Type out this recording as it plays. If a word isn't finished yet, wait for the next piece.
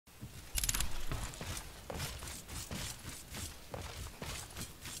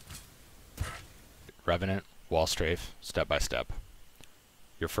Revenant, wall strafe, step by step.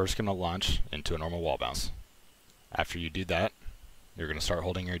 You're first going to launch into a normal wall bounce. After you do that, you're going to start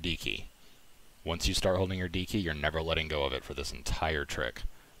holding your D key. Once you start holding your D key, you're never letting go of it for this entire trick.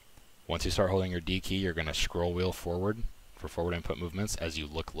 Once you start holding your D key, you're going to scroll wheel forward for forward input movements as you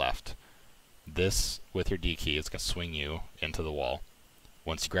look left. This, with your D key, is going to swing you into the wall.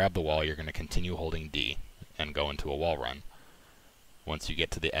 Once you grab the wall, you're going to continue holding D and go into a wall run. Once you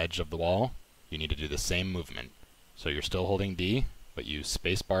get to the edge of the wall, you need to do the same movement. So you're still holding D, but you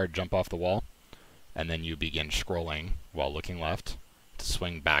spacebar jump off the wall, and then you begin scrolling while looking left to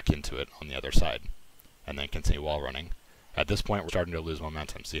swing back into it on the other side, and then continue wall running. At this point, we're starting to lose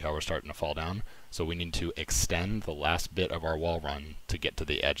momentum. See how we're starting to fall down? So we need to extend the last bit of our wall run to get to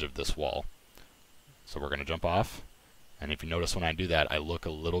the edge of this wall. So we're going to jump off, and if you notice when I do that, I look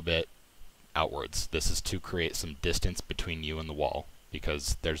a little bit outwards. This is to create some distance between you and the wall,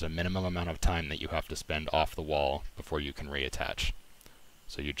 because there's a minimum amount of time that you have to spend off the wall before you can reattach.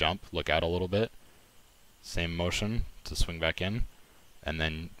 So you jump, look out a little bit, same motion to swing back in, and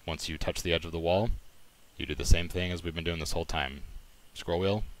then once you touch the edge of the wall, you do the same thing as we've been doing this whole time. Scroll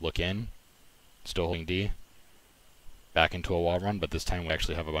wheel, look in, still holding D, back into a wall run, but this time we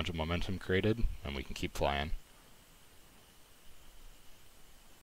actually have a bunch of momentum created, and we can keep flying.